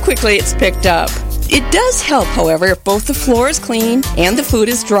matter how quickly it's picked up. It does help, however, if both the floor is clean and the food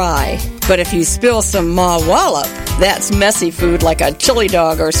is dry. But if you spill some Ma Wallop, that's messy food like a chili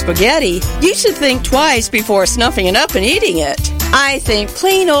dog or spaghetti, you should think twice before snuffing it up and eating it. I think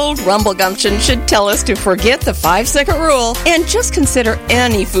plain old Rumble Gumption should tell us to forget the 5-second rule and just consider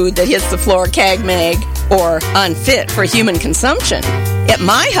any food that hits the floor CAG-MAG. or unfit for human consumption. At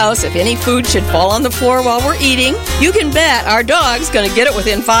my house, if any food should fall on the floor while we're eating, you can bet our dog's going to get it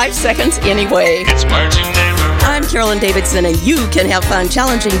within 5 seconds anyway. It's words you never heard. I'm Carolyn Davidson, and you can have fun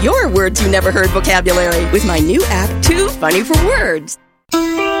challenging your words you never heard vocabulary with my new app, Too Funny for Words.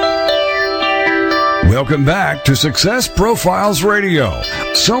 Welcome back to Success Profiles Radio.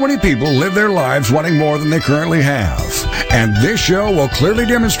 So many people live their lives wanting more than they currently have. And this show will clearly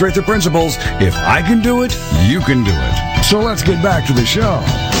demonstrate the principles, if I can do it, you can do it. So let's get back to the show.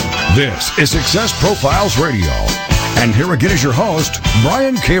 This is Success Profiles Radio. And here again is your host,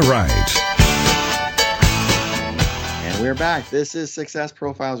 Brian K. Wright. And we're back. This is Success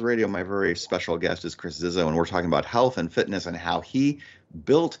Profiles Radio. My very special guest is Chris Zizzo, and we're talking about health and fitness and how he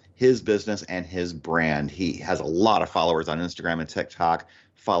built his business and his brand. He has a lot of followers on Instagram and TikTok.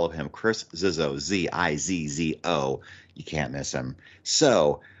 Follow him, Chris Zizzo, Zizzo. You can't miss him.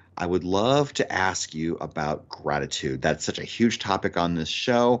 So I would love to ask you about gratitude. That's such a huge topic on this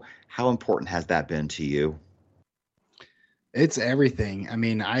show. How important has that been to you? It's everything. I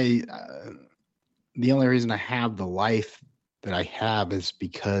mean, the only reason I have the life that I have is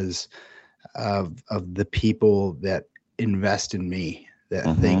because of the people that invest in me,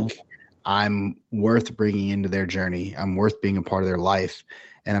 that think I'm worth bringing into their journey. I'm worth being a part of their life.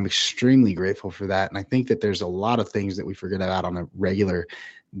 And I'm extremely grateful for that. And I think that there's a lot of things that we forget about on a regular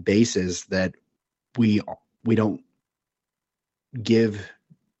basis that we don't give,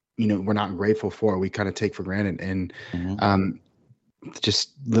 we're not grateful for. We kind of take for granted. And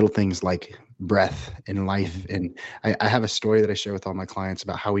just little things like breath in life. And I have a story that I share with all my clients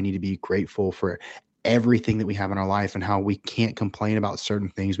about how we need to be grateful for everything that we have in our life and how we can't complain about certain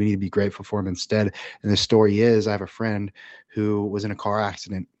things. We need to be grateful for them instead. And the story is, I have a friend who was in a car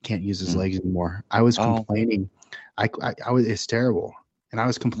accident, can't use his legs anymore. I was complaining. It's terrible. And I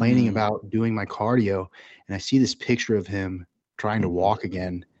was complaining about doing my cardio, and I see this picture of him trying to walk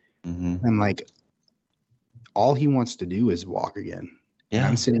again. I'm like, all he wants to do is walk again. Yeah. And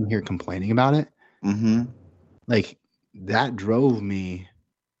I'm sitting here complaining about it. Like, that drove me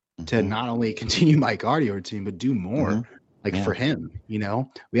to not only continue my cardio routine, but do more for him.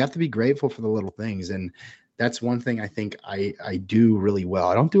 We have to be grateful for the little things. And that's one thing I think I do really well.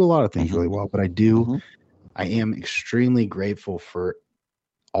 I don't do a lot of things really well, but I do. I am extremely grateful for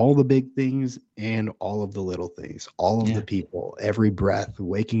all the big things and all of the little things, all of the people, every breath,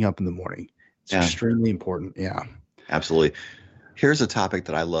 waking up in the morning. It's extremely important. Yeah, absolutely. Here's a topic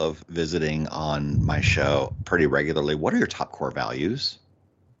that I love visiting on my show pretty regularly. What are your top core values?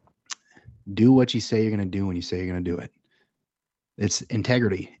 Do what you say you're going to do when you say you're going to do it. It's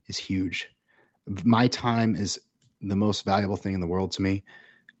integrity is huge. My time is the most valuable thing in the world to me.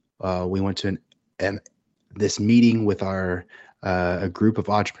 We went to this meeting with a group of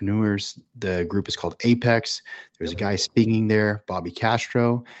entrepreneurs. The group is called Apex. There's a guy speaking there, Bobby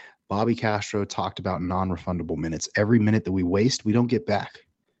Castro. Bobby Castro talked about non-refundable minutes. Every minute that we waste, we don't get back.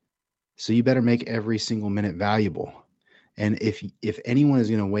 So you better make every single minute valuable. And if anyone is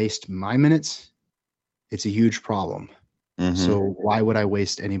going to waste my minutes, it's a huge problem. So why would I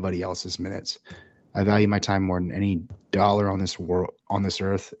waste anybody else's minutes? I value my time more than any dollar on this world, on this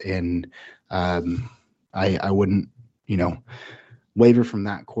earth. And I wouldn't, waver from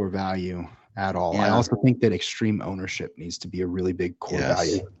that core value at all. I also think that extreme ownership needs to be a really big core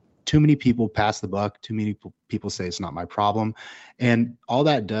value. Too many people pass the buck. Too many people say it's not my problem. And all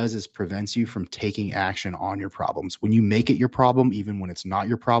that does is prevents you from taking action on your problems. When you make it your problem, even when it's not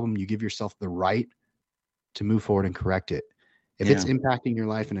your problem, you give yourself the right to move forward and correct it. If it's impacting your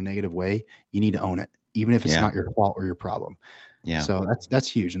life in a negative way, you need to own it, even if it's not your fault or your problem. Yeah. So that's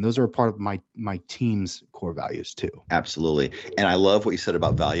huge. And those are a part of my team's core values too. Absolutely. And I love what you said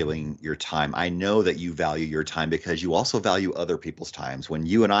about valuing your time. I know that you value your time because you also value other people's times. When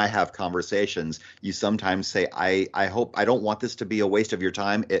you and I have conversations, you sometimes say, I hope I don't want this to be a waste of your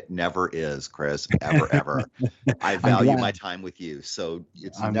time. It never is, Chris, ever. I value my time with you. So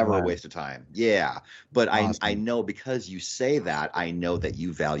it's never a waste of time. Yeah. But awesome. I know because you say that, I know that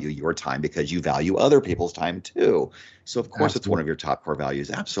you value your time because you value other people's time too. So of course it's one of your top core values.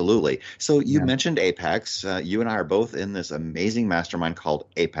 Absolutely. So you mentioned Apex. You and I are both in this amazing mastermind called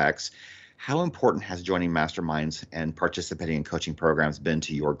Apex. How important has joining masterminds and participating in coaching programs been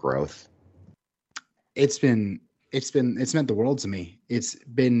to your growth? It's meant the world to me. It's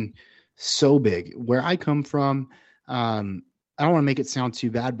been so big. Where I come from, I don't want to make it sound too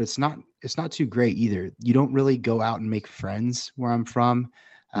bad, but it's not too great either. You don't really go out and make friends where I'm from.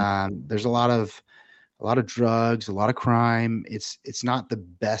 There's a lot of drugs, a lot of crime. It's not the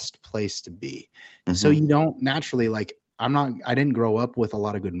best place to be. So you don't naturally, like, I didn't grow up with a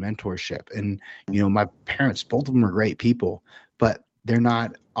lot of good mentorship. And, my parents, both of them are great people, but they're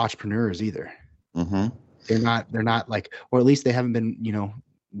not entrepreneurs either. Mm-hmm. They're not like, or at least they haven't been,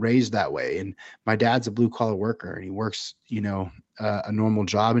 raised that way. And my dad's a blue collar worker, and he works, a normal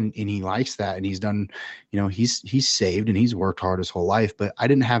job, and he likes that. And he's done, he's saved and he's worked hard his whole life, but I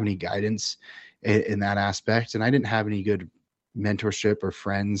didn't have any guidance in that aspect. And I didn't have any good mentorship or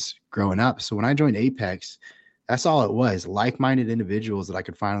friends growing up. So when I joined Apex, that's all it was, like-minded individuals that I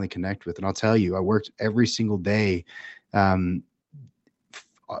could finally connect with. And I'll tell you, I worked every single day,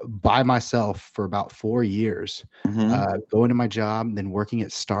 by myself for about 4 years, going to my job, then working at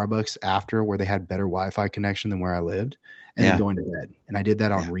Starbucks after, where they had better Wi-Fi connection than where I lived, and then going to bed. And I did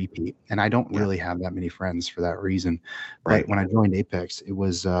that on repeat. And I don't really have that many friends for that reason. But when I joined Apex, it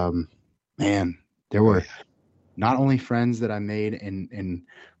was, there were not only friends that I made and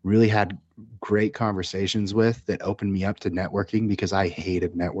really had great conversations with that opened me up to networking, because I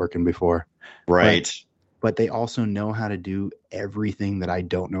hated networking before. Right. But they also know how to do everything that I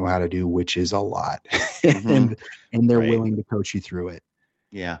don't know how to do, which is a lot. and they're willing to coach you through it.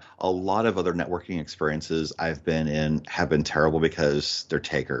 Yeah. A lot of other networking experiences I've been in have been terrible because they're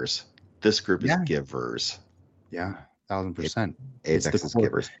takers. This group is givers. Yeah. 1,000%. Apex is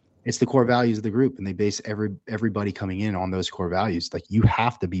givers. It's the core values of the group, and they base everybody coming in on those core values. Like, you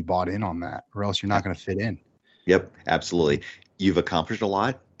have to be bought in on that, or else you're not going to fit in. Yep, absolutely. You've accomplished a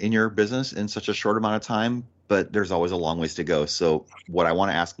lot in your business in such a short amount of time, but there's always a long ways to go. So what I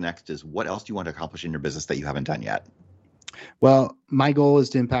want to ask next is, what else do you want to accomplish in your business that you haven't done yet? Well, my goal is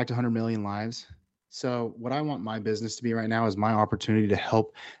to impact 100 million lives. So what I want my business to be right now is my opportunity to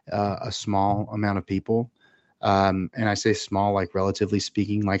help a small amount of people. And I say small, like relatively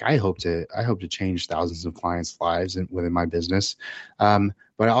speaking, like I hope to change thousands of clients' lives within my business. But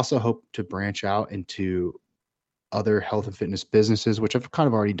I also hope to branch out into other health and fitness businesses, which I've kind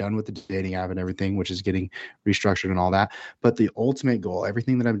of already done with the dating app and everything, which is getting restructured and all that. But the ultimate goal,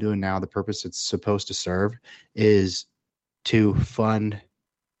 everything that I'm doing now, the purpose it's supposed to serve, is to fund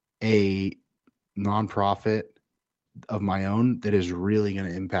a nonprofit of my own that is really going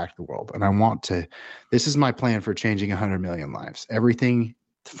to impact the world. And this is my plan for changing 100 million lives. Everything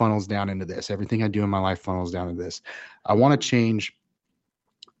funnels down into this. Everything I do in my life funnels down into this. I want to change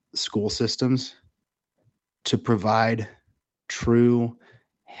school systems to provide true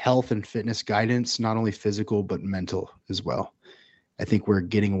health and fitness guidance, not only physical, but mental as well. I think we're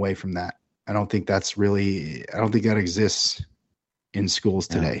getting away from that. I don't think that exists in schools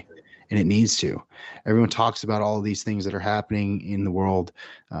today. And it needs to. Everyone talks about all of these things that are happening in the world,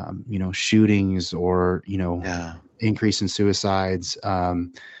 shootings or, increase in suicides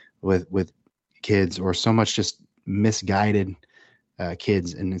with kids, or so much just misguided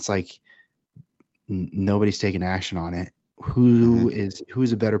kids. And it's like, nobody's taking action on it.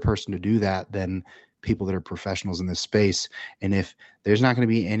 Who's a better person to do that than people that are professionals in this space? And if there's not going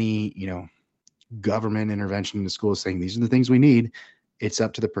to be any, government intervention in the schools saying these are the things we need, it's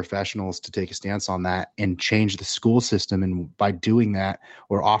up to the professionals to take a stance on that and change the school system. And by doing that,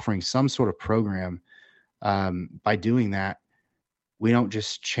 or offering some sort of program, by doing that, we don't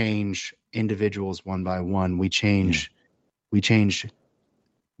just change individuals one by one. We change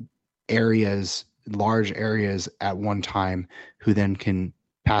areas, large areas at one time, who then can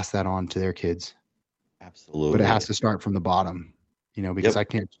pass that on to their kids. Absolutely. But it has to start from the bottom, because I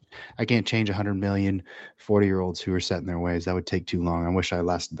can't change 100 million 40-year-olds who are set in their ways. That would take too long. I wish I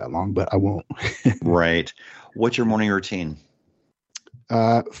lasted that long, but I won't. Right. What's your morning routine?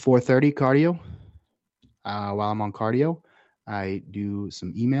 4:30 cardio. While I'm on cardio, I do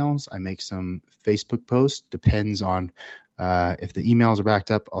some emails. I make some Facebook posts. Depends on if the emails are backed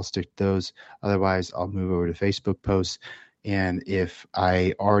up, I'll stick to those. Otherwise, I'll move over to Facebook posts. And if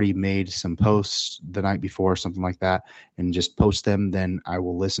I already made some posts the night before, something like that, and just post them, then I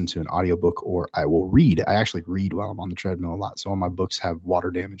will listen to an audiobook, or I will read. I actually read while I'm on the treadmill a lot. So all my books have water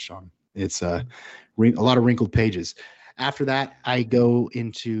damage on them. It's a lot of wrinkled pages. After that, I go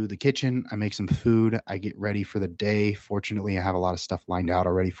into the kitchen. I make some food. I get ready for the day. Fortunately, I have a lot of stuff lined out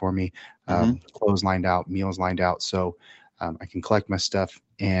already for me. Clothes lined out, meals lined out. So I can collect my stuff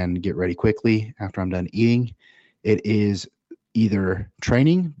and get ready quickly after I'm done eating. It is either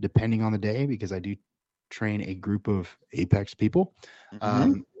training, depending on the day, because I do train a group of Apex people,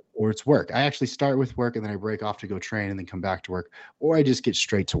 or it's work. I actually start with work and then I break off to go train and then come back to work, or I just get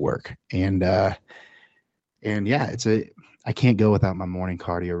straight to work. And yeah, I can't go without my morning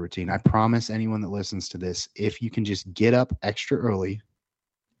cardio routine. I promise anyone that listens to this, if you can just get up extra early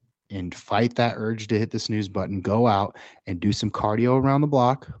and fight that urge to hit the snooze button, go out and do some cardio around the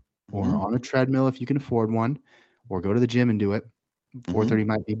block, or on a treadmill if you can afford one, or go to the gym and do it. 4:30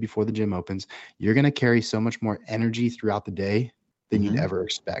 might be before the gym opens. You're going to carry so much more energy throughout the day than you'd ever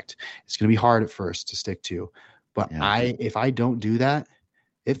expect. It's going to be hard at first to stick to, but if I don't do that,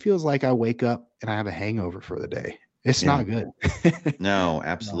 it feels like I wake up and I have a hangover for the day. It's not good. No,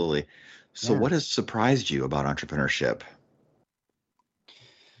 absolutely. So what has surprised you about entrepreneurship?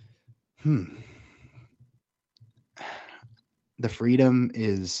 The freedom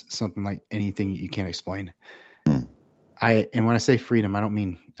is something like anything you can't explain. And when I say freedom, I don't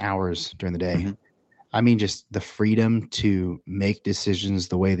mean hours during the day. I mean just the freedom to make decisions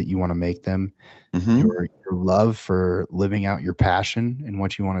the way that you want to make them. Your love for living out your passion and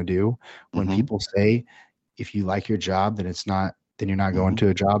what you want to do. When people say, if you like your job, then you're not going to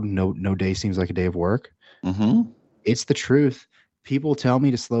a job. No day seems like a day of work. It's the truth. People tell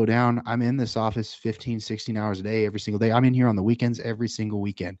me to slow down. I'm in this office 15, 16 hours a day, every single day. I'm in here on the weekends, every single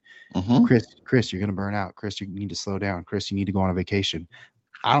weekend. Chris, you're going to burn out. Chris, you need to slow down. Chris, you need to go on a vacation.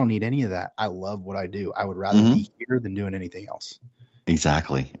 I don't need any of that. I love what I do. I would rather be here than doing anything else.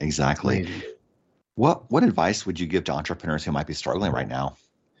 Exactly. What advice would you give to entrepreneurs who might be struggling right now?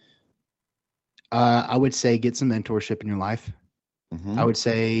 I would say get some mentorship in your life. I would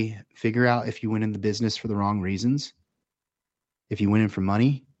say figure out if you went in the business for the wrong reasons. If you went in for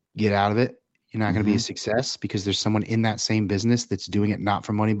money, get out of it. You're not going to be a success because there's someone in that same business that's doing it not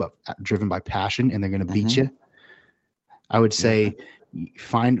for money, but driven by passion, and they're going to beat you. I would say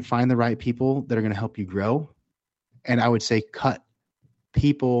find the right people that are going to help you grow. And I would say cut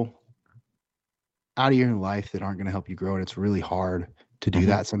people out of your life that aren't going to help you grow. And it's really hard to do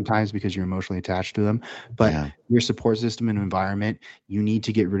that sometimes because you're emotionally attached to them. But your support system and environment, you need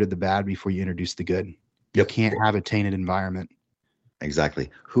to get rid of the bad before you introduce the good. You can't have a tainted environment. Exactly.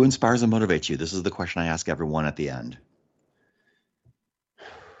 Who inspires and motivates you? This is the question I ask everyone at the end.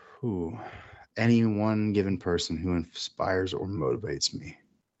 Any one given person who inspires or motivates me.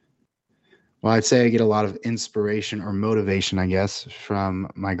 Well, I'd say I get a lot of inspiration or motivation, I guess, from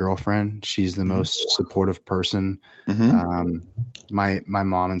my girlfriend. She's the most supportive person. My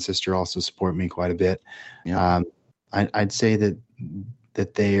mom and sister also support me quite a bit. I'd say that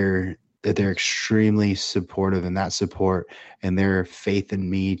they're extremely supportive, and that support and their faith in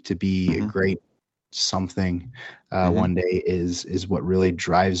me to be a great something one day is what really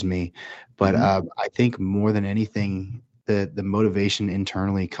drives me. But I think more than anything, the motivation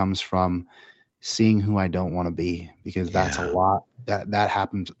internally comes from seeing who I don't want to be, because that's a lot that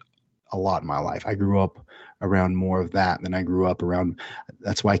happens a lot in my life. I grew up around more of that than I grew up around.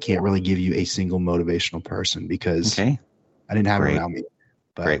 That's why I can't really give you a single motivational person, because I didn't have it around me.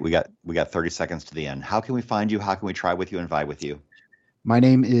 But Great. We got 30 seconds to the end. How can we find you? How can we try with you and vibe with you? My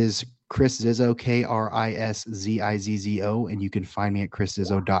name is Chris Zizzo, KrisZizzo, and you can find me at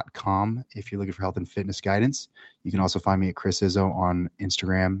chriszizzo.com if you're looking for health and fitness guidance. You can also find me at Chris Zizzo on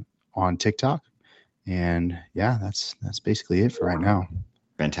Instagram, on TikTok. And that's basically it for right now.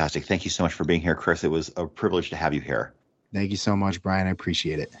 Fantastic. Thank you so much for being here, Chris. It was a privilege to have you here. Thank you so much, Brian. I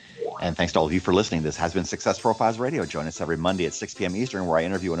appreciate it. And thanks to all of you for listening. This has been Success Profiles Radio. Join us every Monday at 6 p.m. Eastern, where I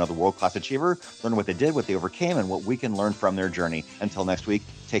interview another world-class achiever, learn what they did, what they overcame, and what we can learn from their journey. Until next week,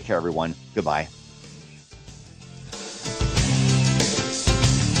 take care, everyone. Goodbye.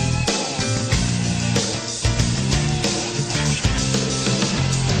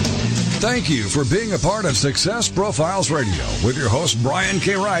 Thank you for being a part of Success Profiles Radio with your host, Brian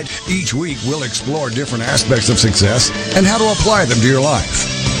K. Wright. Each week, we'll explore different aspects of success and how to apply them to your life.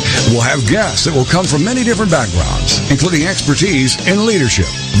 We'll have guests that will come from many different backgrounds, including expertise in leadership,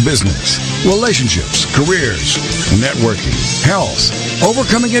 business, relationships, careers, networking, health,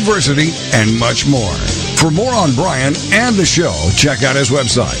 overcoming adversity, and much more. For more on Brian and the show, check out his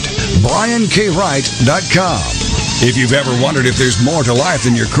website, briankwright.com. If you've ever wondered if there's more to life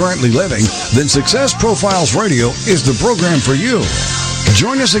than you're currently living, then Success Profiles Radio is the program for you.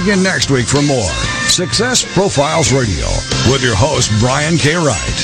 Join us again next week for more Success Profiles Radio with your host, Brian K. Wright.